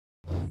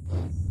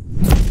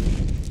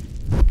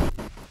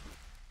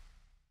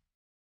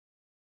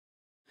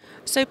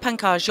So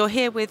Pankaj, you're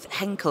here with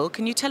Henkel.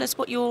 Can you tell us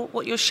what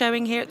you're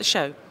showing here at the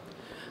show?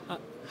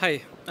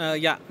 Hi,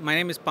 my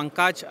name is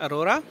Pankaj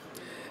Arora,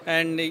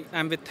 and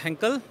I'm with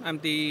Henkel. I'm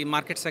the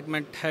market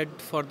segment head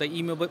for the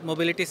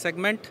e-mobility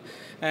segment,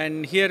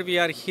 and here we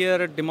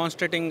are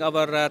demonstrating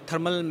our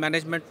thermal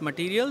management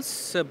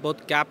materials,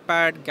 both gap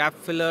pad, gap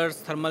fillers,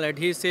 thermal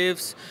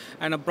adhesives,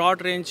 and a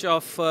broad range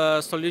of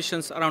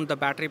solutions around the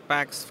battery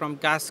packs, from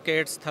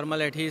gaskets, thermal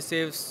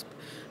adhesives,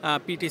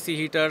 PTC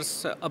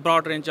heaters, a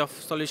broad range of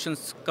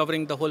solutions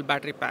covering the whole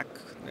battery pack.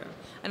 Yeah.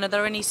 And are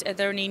there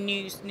any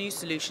new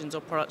solutions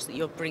or products that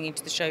you're bringing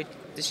to the show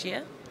this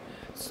year?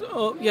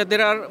 So yeah,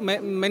 there are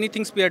many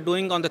things we are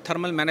doing on the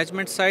thermal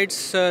management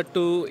sides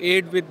to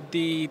aid with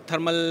the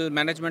thermal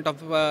management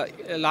of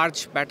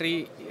large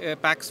battery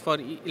packs for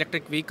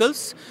electric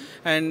vehicles,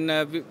 and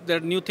there are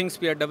new things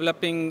we are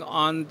developing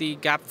on the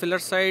gap filler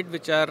side,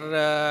 which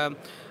are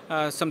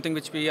something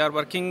which we are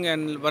working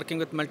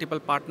with multiple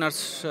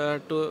partners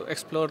to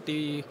explore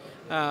the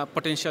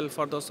potential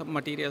for those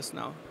materials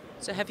now.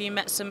 So have you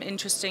met some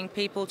interesting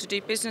people to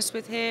do business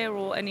with here,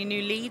 or any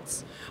new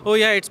leads? Oh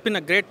yeah, it's been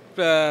a great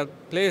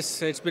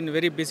place. It's been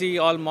very busy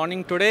all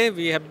morning today.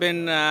 We have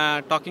been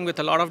talking with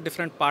a lot of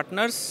different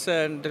partners,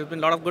 and there have been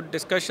a lot of good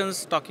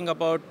discussions talking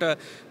about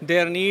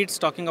their needs,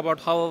 talking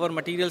about how our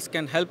materials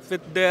can help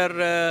with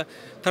their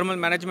thermal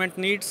management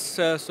needs.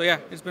 So yeah,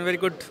 it's been very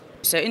good.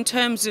 So in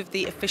terms of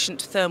the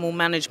efficient thermal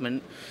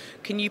management,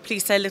 can you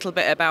please say a little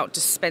bit about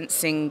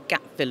dispensing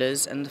gap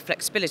fillers and the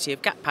flexibility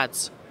of gap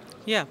pads?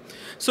 Yeah,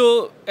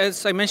 so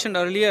as I mentioned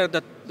earlier,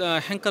 that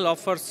Henkel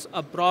offers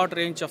a broad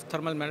range of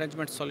thermal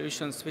management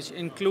solutions, which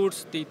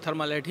includes the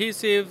thermal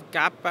adhesive,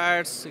 gap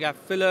pads, gap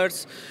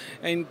fillers.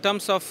 In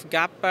terms of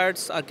gap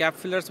pads or gap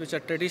fillers, which are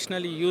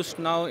traditionally used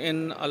now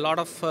in a lot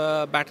of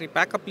battery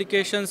pack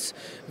applications,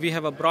 we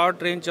have a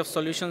broad range of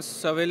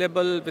solutions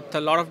available with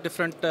a lot of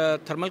different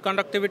thermal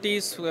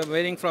conductivities,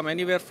 varying from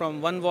anywhere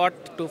from 1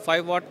 watt to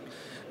 5 watt.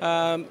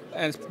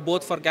 And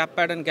both for gap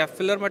pad and gap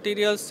filler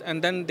materials,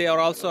 and then they are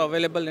also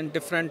available in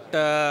different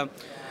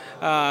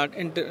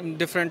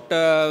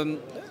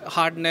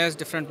hardness,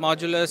 different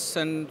modulus,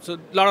 and so a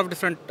lot of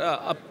different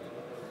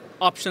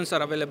options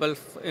are available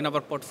in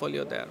our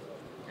portfolio there.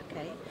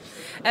 Okay.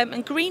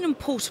 And green and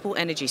portable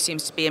energy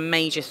seems to be a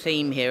major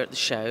theme here at the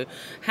show.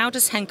 How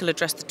does Henkel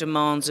address the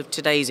demands of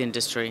today's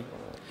industry?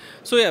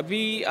 So yeah,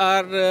 we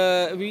are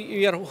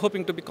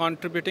hoping to be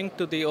contributing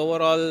to the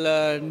overall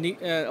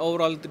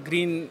the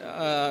green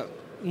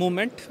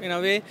movement in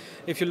a way.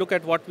 If you look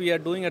at what we are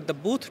doing at the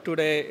booth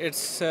today,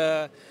 it's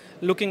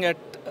looking at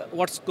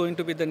what's going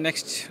to be the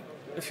next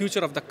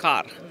future of the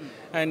car.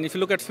 And if you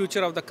look at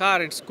future of the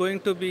car, it's going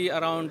to be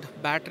around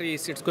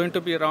batteries, it's going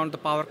to be around the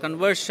power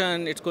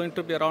conversion, it's going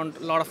to be around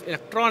a lot of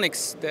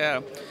electronics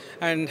there.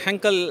 And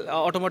Henkel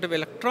Automotive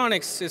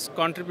Electronics is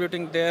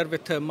contributing there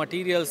with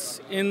materials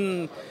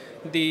in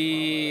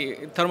the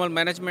thermal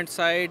management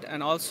side,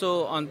 and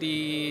also on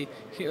the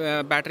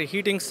battery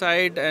heating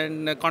side,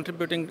 and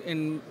contributing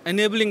in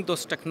enabling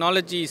those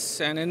technologies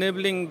and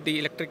enabling the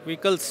electric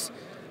vehicles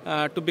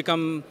to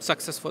become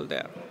successful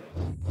there.